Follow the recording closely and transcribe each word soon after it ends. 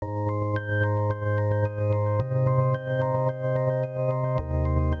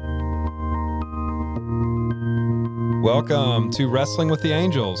Welcome to Wrestling with the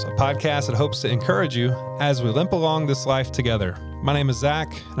Angels, a podcast that hopes to encourage you as we limp along this life together. My name is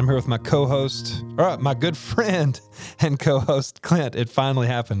Zach, and I'm here with my co-host, or my good friend and co-host, Clint. It finally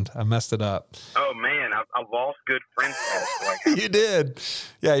happened. I messed it up. Oh, man, I lost good friends. You did.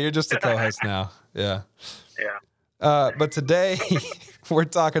 Yeah, you're just a co-host now. Yeah. Yeah. But today, we're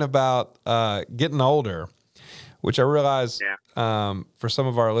talking about getting older, which I realize for some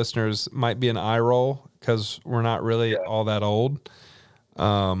of our listeners might be an eye roll because we're not really all that old.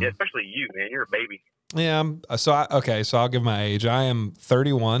 Yeah, especially you, man. You're a baby. Yeah. So I'll give my age. I am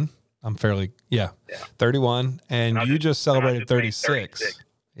 31. I'm fairly, 31. And you just celebrated 36.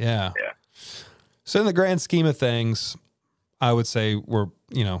 Yeah. So in the grand scheme of things, I would say we're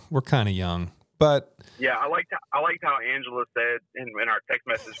kind of young. But yeah, I liked how Angela said in our text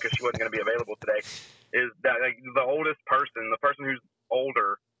message, because she wasn't going to be available today, is that like, the oldest person, the person who's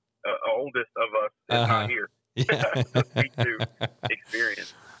older, oldest of us, is not here. Yeah. To speak to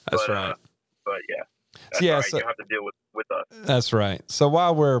experience. That's right. But yeah. That's Yeah, right. so, you have to deal with us. That's right. So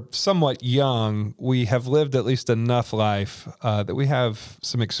while we're somewhat young, we have lived at least enough life that we have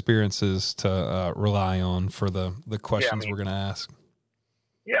some experiences to rely on for the questions we're going to ask.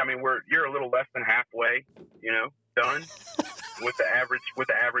 Yeah, I mean, you're a little less than halfway, done with the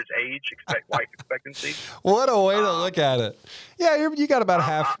average age, life expectancy. What a way to look at it. Yeah, you got about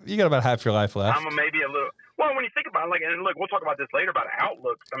half. You got about half your life left. I'm maybe a little. Well, when you think about it, and look, we'll talk about this later about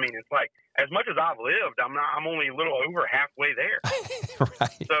outlooks. I mean, it's like as much as I've lived, I'm only a little over halfway there.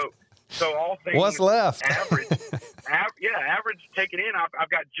 Right. So all things. What's left? Average taken in. I've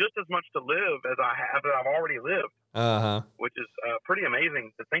got just as much to live as I've already lived. Which is pretty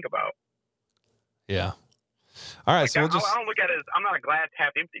amazing to think about. Yeah. All right. Like, So I don't look at it as I'm not a glass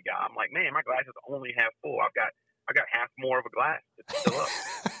half empty guy. I'm like, man, my glass is only half full. I got half more of a glass to fill up.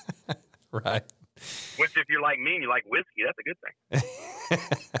 Right. Which, if you're like me and you like whiskey, that's a good thing.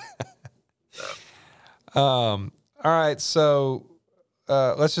 All right. So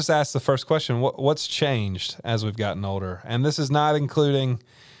let's just ask the first question. What's changed as we've gotten older? And this is not including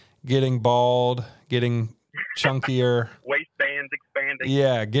getting bald, getting chunkier. Waistbands expanding.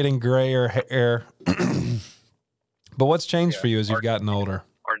 Yeah, getting grayer hair. But what's changed for you as you've gotten older?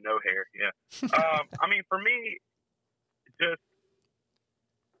 Or no hair, yeah. I mean, for me, just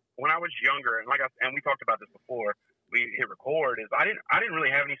when I was younger, and we talked about this before we hit record, is I didn't really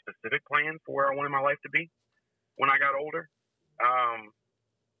have any specific plans for where I wanted my life to be when I got older.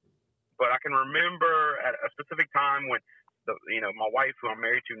 But I can remember at a specific time when my wife, who I'm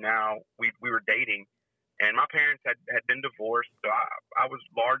married to now, we were dating, and my parents had been divorced, so I was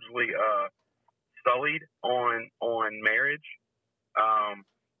largely sullied on marriage.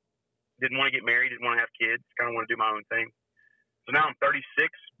 Didn't want to get married, didn't want to have kids, kind of want to do my own thing. So now I'm 36,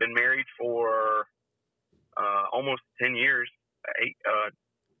 been married for almost 10 years,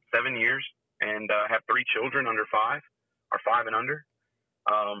 7 years, and have 3 children under 5, or 5 and under.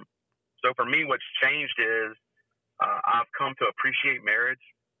 So for me, what's changed is I've come to appreciate marriage.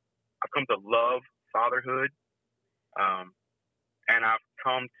 I've come to love fatherhood. And I've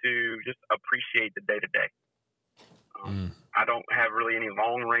come to just appreciate the day-to-day. I don't have really any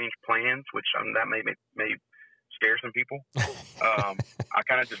long-range plans, which that may scare some people. I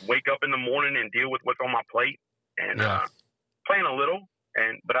kind of just wake up in the morning and deal with what's on my plate, and plan a little,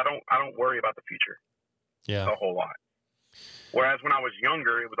 but I don't worry about the future a whole lot. Whereas when I was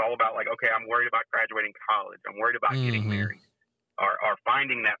younger, it was all about like, okay, I'm worried about graduating college. I'm worried about getting married, or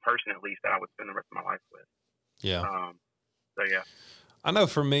finding that person at least that I would spend the rest of my life with. Yeah. So yeah. I know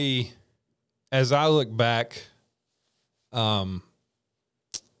for me, as I look back, when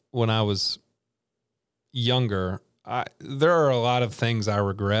I was younger, there are a lot of things I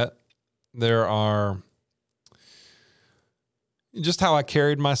regret. There are just how I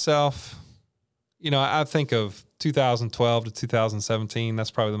carried myself. I think of 2012 to 2017.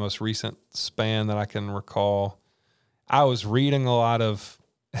 That's probably the most recent span that I can recall. I was reading a lot of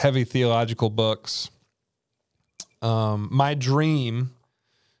heavy theological books. My dream,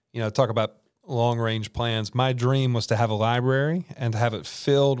 talk about long-range plans. My dream was to have a library and to have it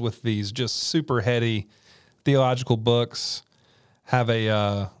filled with these just super heady theological books, have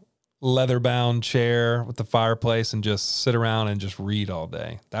a leather-bound chair with the fireplace, and just sit around and just read all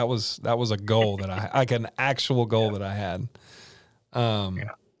day. That was a goal that an actual goal that I had.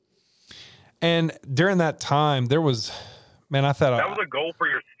 And during that time, there was, I thought that was a goal for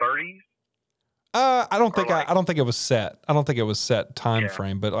your 30s. I don't think it was set. I don't think it was set time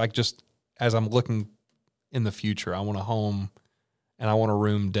frame, but like just as I'm looking in the future, I want a home and I want a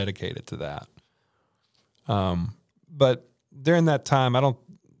room dedicated to that. But during that time,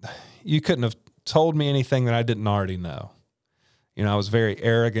 you couldn't have told me anything that I didn't already know. You know, I was very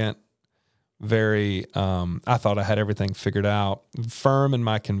arrogant, very, I thought I had everything figured out, firm in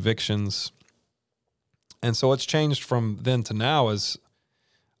my convictions. And so what's changed from then to now is,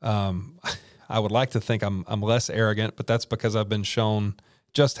 I would like to think I'm less arrogant, but that's because I've been shown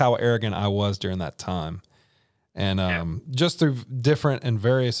just how arrogant I was during that time. And just through different and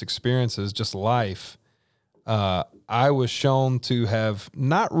various experiences, just life, I was shown to have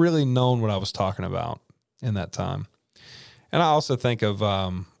not really known what I was talking about in that time. And I also think of,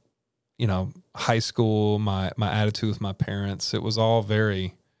 you know, high school, my attitude with my parents. It was all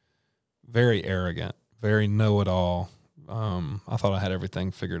very, very arrogant, very know-it-all. I thought I had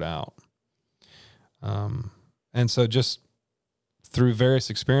everything figured out. And so just through various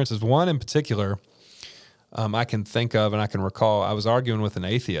experiences, one in particular, I can think of and I can recall, I was arguing with an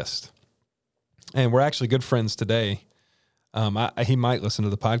atheist, and we're actually good friends today. He might listen to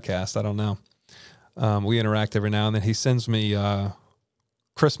the podcast. I don't know. We interact every now and then. He sends me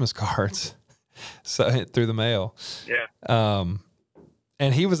Christmas cards so through the mail. Yeah.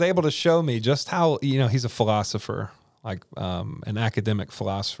 And he was able to show me just how, you know, he's a philosopher, like an academic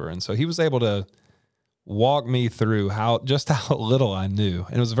philosopher. And so he was able to walk me through how little I knew.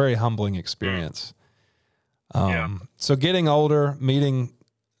 And it was a very humbling experience. So getting older, meeting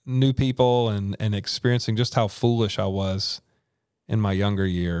new people and experiencing just how foolish I was in my younger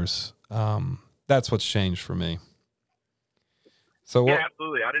years. That's what's changed for me. So yeah,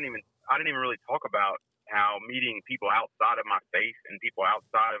 absolutely. I didn't even really talk about how meeting people outside of my faith and people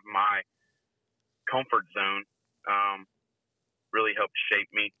outside of my comfort zone really helped shape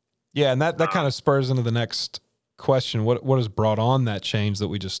me. Yeah, and that kind of spurs into the next question. What has brought on that change that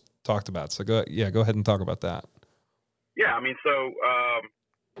we just talked about? So go ahead and talk about that. Yeah, I mean, so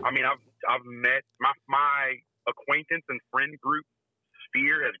I've met my acquaintance and friend group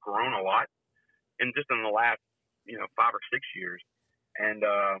sphere has grown a lot in the last 5 or 6 years, and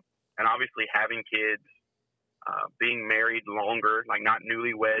obviously having kids, being married longer, like not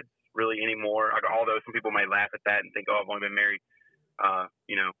newlyweds really anymore. Although some people may laugh at that and think, oh, I've only been married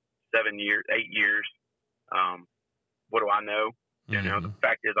 7 years, 8 years. What do I know? Mm-hmm. The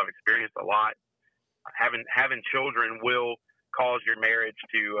fact is I've experienced a lot. Having children will cause your marriage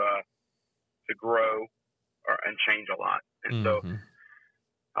to grow and change a lot. And so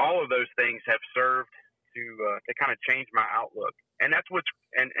all of those things have served to kind of change my outlook. And that's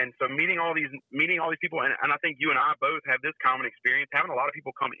so meeting all these people, and I think you and I both have this common experience, having a lot of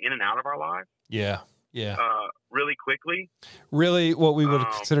people come in and out of our lives. Yeah. Really quickly. Really, what we would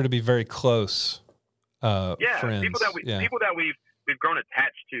consider to be very close friends. People that we've grown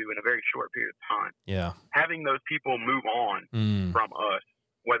attached to in a very short period of time. Yeah. Having those people move on from us,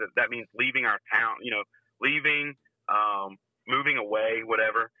 whether that means leaving our town, leaving, moving away,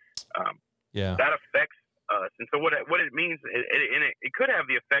 whatever. That affects us. And so what it means, it could have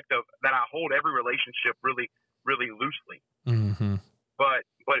the effect of that I hold every relationship really, really loosely. Mm-hmm. But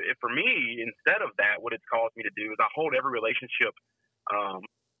for me, instead of that, what it's caused me to do is I hold every relationship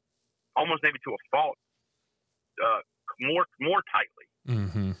almost maybe to a fault more tightly.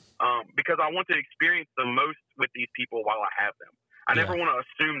 Mm-hmm. Because I want to experience the most with these people while I have them. I never want to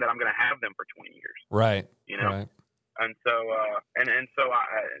assume that I'm going to have them for 20 years. Right. Right. And so,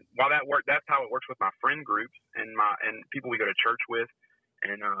 while that worked, that's how it works with my friend groups and people we go to church with,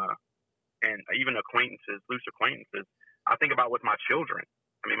 and even acquaintances, loose acquaintances. I think about with my children.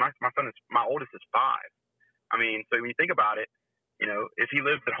 I mean, my oldest is 5. I mean, so when you think about it, if he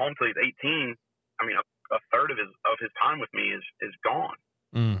lives at home till he's 18, I mean, a third of his time with me is gone.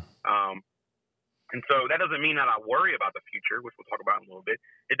 And so that doesn't mean that I worry about the future, which we'll talk about in a little bit.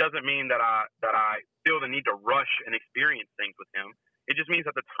 It doesn't mean that I feel the need to rush and experience things with him. It just means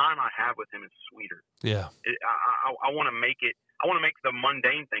that the time I have with him is sweeter. Yeah. I want to make it. I want to make the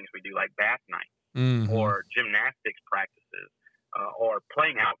mundane things we do, like bath nights or gymnastics practices or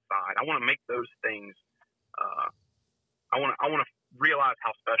playing outside. I want to make those things. I want to realize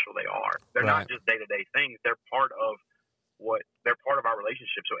how special they are. They're not just day-to-day things. They're part of our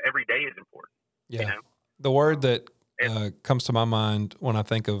relationship. So every day is important. Yeah. The word that comes to my mind when I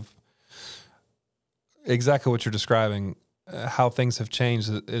think of exactly what you're describing, how things have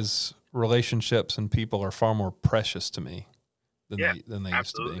changed, is relationships and people are far more precious to me than they used to be.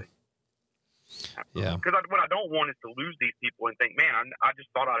 Absolutely. Yeah. Because what I don't want is to lose these people and think, man, I just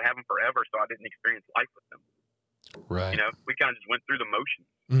thought I'd have them forever, so I didn't experience life with them. Right. We kind of just went through the motions.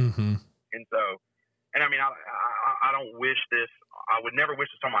 Mm-hmm. And so, I mean, I don't wish this. I would never wish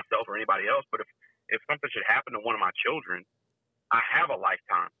this on myself or anybody else. But if something should happen to one of my children, I have a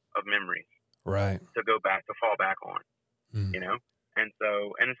lifetime of memories, right, to fall back on. And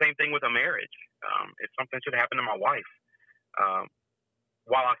the same thing with a marriage. If something should happen to my wife,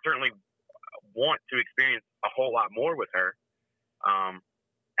 while I certainly want to experience a whole lot more with her,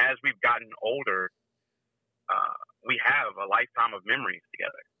 as we've gotten older, we have a lifetime of memories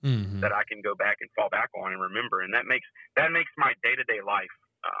together that I can go back and fall back on and remember, and that makes my day-to-day life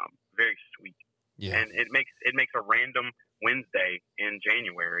very sweet. Yeah. And it makes a random Wednesday in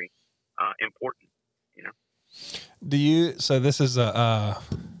January important. So this is a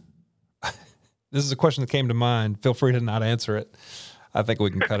question that came to mind. Feel free to not answer it. I think we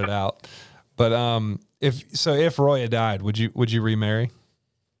can cut it out. But if Roya died, would you remarry?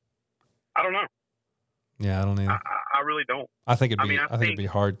 I don't know. Yeah, I don't either. I really don't. I think it'd be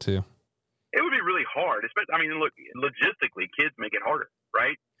hard too. It would be really hard, especially. Look, logistically, kids make it harder,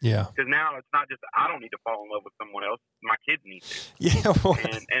 right? Yeah. Because now it's not just I don't need to fall in love with someone else; my kids need to. Yeah. Well,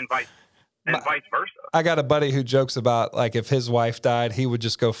 and vice versa. I got a buddy who jokes about, like, if his wife died, he would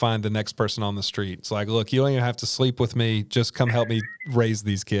just go find the next person on the street. It's like, look, you don't even have to sleep with me. Just come help me raise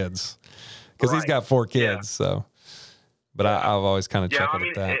these kids, because he's got 4 kids. Yeah. So. But I've always kind of chuckled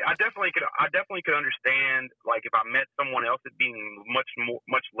at that. I definitely could understand, like, if I met someone else, it being much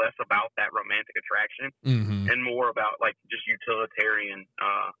less about that romantic attraction and more about, like, just utilitarian.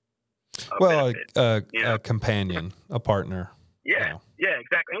 A companion, a partner. Yeah,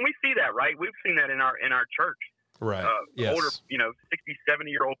 exactly. And we see that, right? We've seen that in our church. Right. Yes. Older, 60,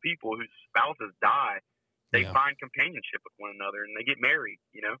 70-year-old people whose spouses die. They find companionship with one another, and they get married,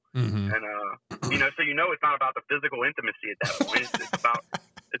 and so it's not about the physical intimacy at that point.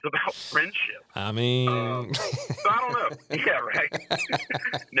 It's about friendship. I mean, so I don't know. Yeah, right.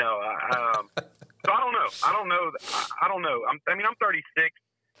 No, so I don't know. I don't know. I'm 36.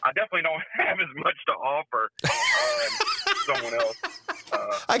 I definitely don't have as much to offer someone else.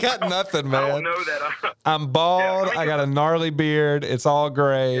 I got nothing, man. I don't know that. I'm bald. I got a gnarly beard. It's all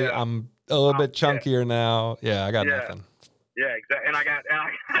gray. Yeah. I'm a little bit chunkier now. Yeah, I got nothing. Yeah, exactly. And I got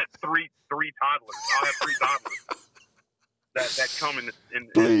three toddlers. I'll have 3 toddlers that come in.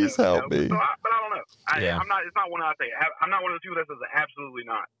 Please help me. So but I don't know. I'm not. It's not one I say. I'm not one of those people that says absolutely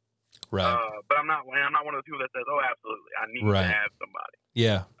not. Right. But I'm not one of those people that says, oh, absolutely, I need to have somebody.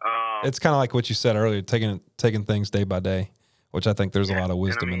 Yeah. It's kind of like what you said earlier, taking things day by day, which I think there's a lot of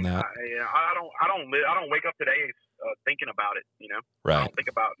wisdom in that. I don't wake up today thinking about it. Right. I don't think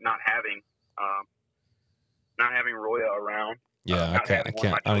about not having Roya around. Yeah, I can't.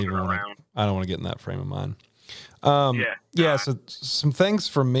 I don't want to get in that frame of mind. So some things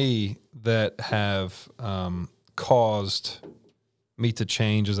for me that have caused me to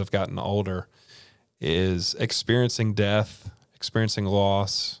change as I've gotten older is experiencing death, experiencing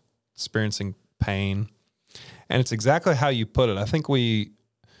loss, experiencing pain. And it's exactly how you put it. I think we're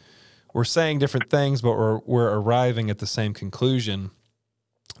saying different things, but we're arriving at the same conclusion,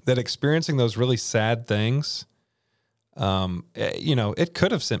 that experiencing those really sad things, it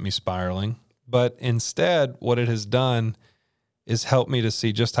could have sent me spiraling, but instead what it has done is help me to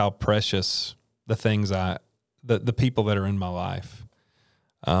see just how precious the things the people that are in my life.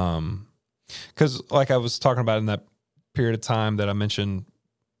 'Cause like I was talking about in that period of time that I mentioned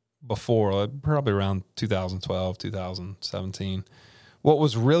before, probably around 2012, 2017, what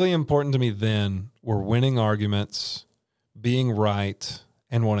was really important to me then were winning arguments, being right,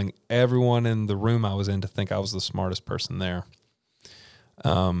 and wanting everyone in the room I was in to think I was the smartest person there.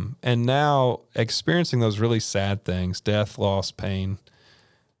 And now experiencing those really sad things, death, loss, pain,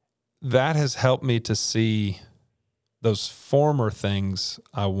 that has helped me to see those former things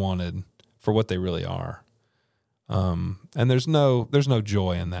I wanted for what they really are. And there's no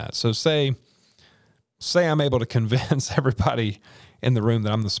joy in that. So say I'm able to convince everybody in the room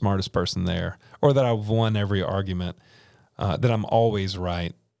that I'm the smartest person there, or that I've won every argument, that I'm always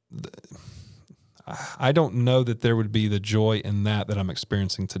right. I don't know that there would be the joy in that I'm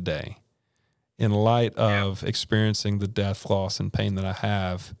experiencing today. In light of experiencing the death, loss, and pain that I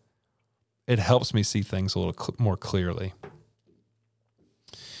have, it helps me see things a little more clearly.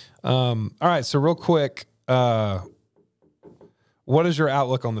 All right, so real quick, what is your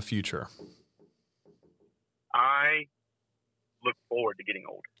outlook on the future? I look forward to getting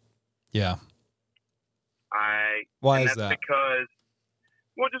older. Yeah. Why is that?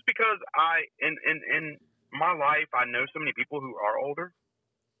 Just because in my life, I know so many people who are older,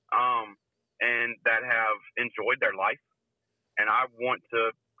 and that have enjoyed their life, and I want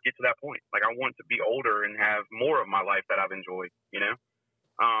to get to that point. Like, I want to be older and have more of my life that I've enjoyed,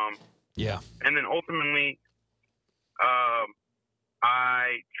 Yeah. And then ultimately,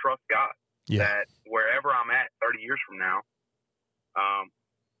 I trust God that wherever I'm at 30 years from now,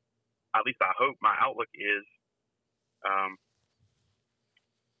 at least I hope my outlook is,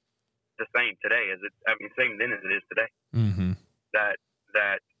 the same today as same then as it is today. Mm-hmm. That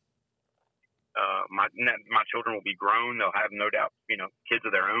my children will be grown. They'll have no doubt, kids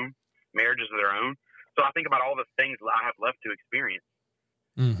of their own, marriages of their own. So I think about all the things that I have left to experience.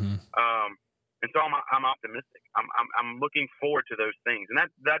 Mm-hmm. And so I'm optimistic. I'm looking forward to those things. And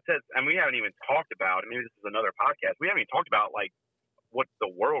that says, and we haven't even talked about, and maybe this is another podcast, we haven't even talked about like what the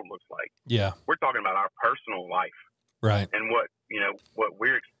world looks like. Yeah. We're talking about our personal life. Right. And what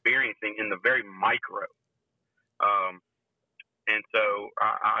we're experiencing in the very micro. And so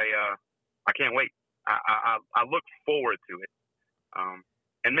I can't wait. I look forward to it.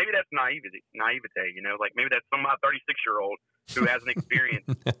 And maybe that's naivete, like maybe that's some 36-year-old who hasn't experienced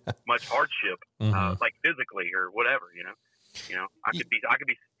much hardship, like physically or whatever, I could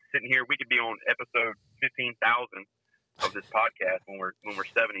be sitting here. We could be on episode 15,000 of this podcast when we're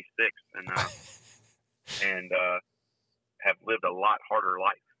 76 and have lived a lot harder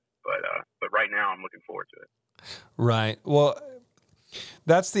life. But right now I'm looking forward to it. Right. Well,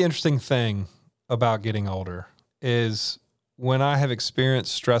 that's the interesting thing about getting older is when I have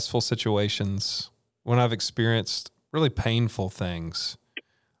experienced stressful situations, when I've experienced really painful things,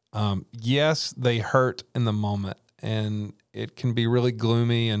 yes, they hurt in the moment and it can be really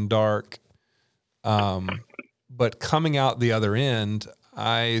gloomy and dark. But coming out the other end,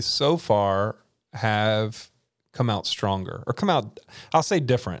 I so far have come out stronger or I'll say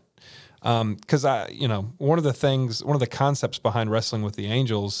different. Cause one of the concepts behind wrestling with the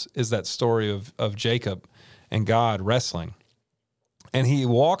angels is that story of Jacob and God wrestling. And he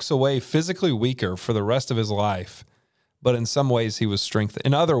walks away physically weaker for the rest of his life, but in some ways he was strengthened.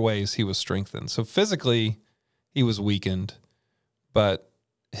 In other ways he was strengthened. So physically he was weakened, but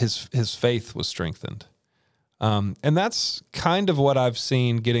his faith was strengthened. And that's kind of what I've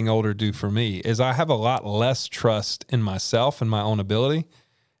seen getting older do for me is I have a lot less trust in myself and my own ability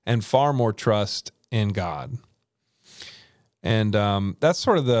and far more trust in God. And that's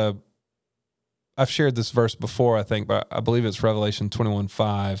sort of I've shared this verse before, I think, but I believe it's Revelation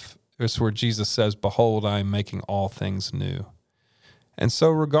 21:5. It's where Jesus says, "Behold, I am making all things new." And so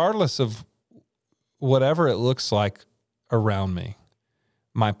regardless of whatever it looks like around me,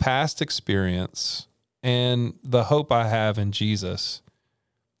 my past experience and the hope I have in Jesus,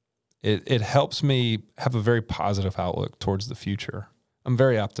 it helps me have a very positive outlook towards the future. I'm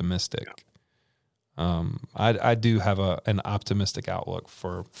very optimistic. I do have an optimistic outlook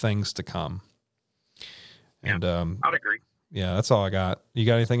for things to come. And I'd agree. Yeah, that's all I got. You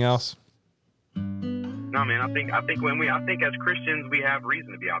got anything else? No, man. I think as Christians we have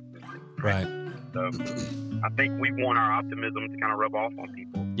reason to be optimistic. Right. So I think we want our optimism to kind of rub off on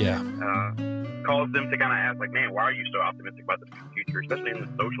people. Yeah. Cause them to kind of ask, like, man, why are you so optimistic about the future, especially in the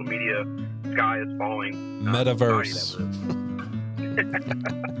social media sky is falling metaverse.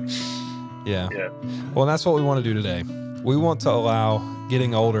 Yeah. Well, that's what we want to do today. We want to allow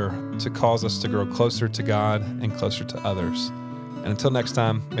getting older to cause us to grow closer to God and closer to others. And until next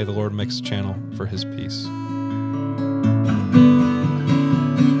time, may the Lord make us a channel for his peace.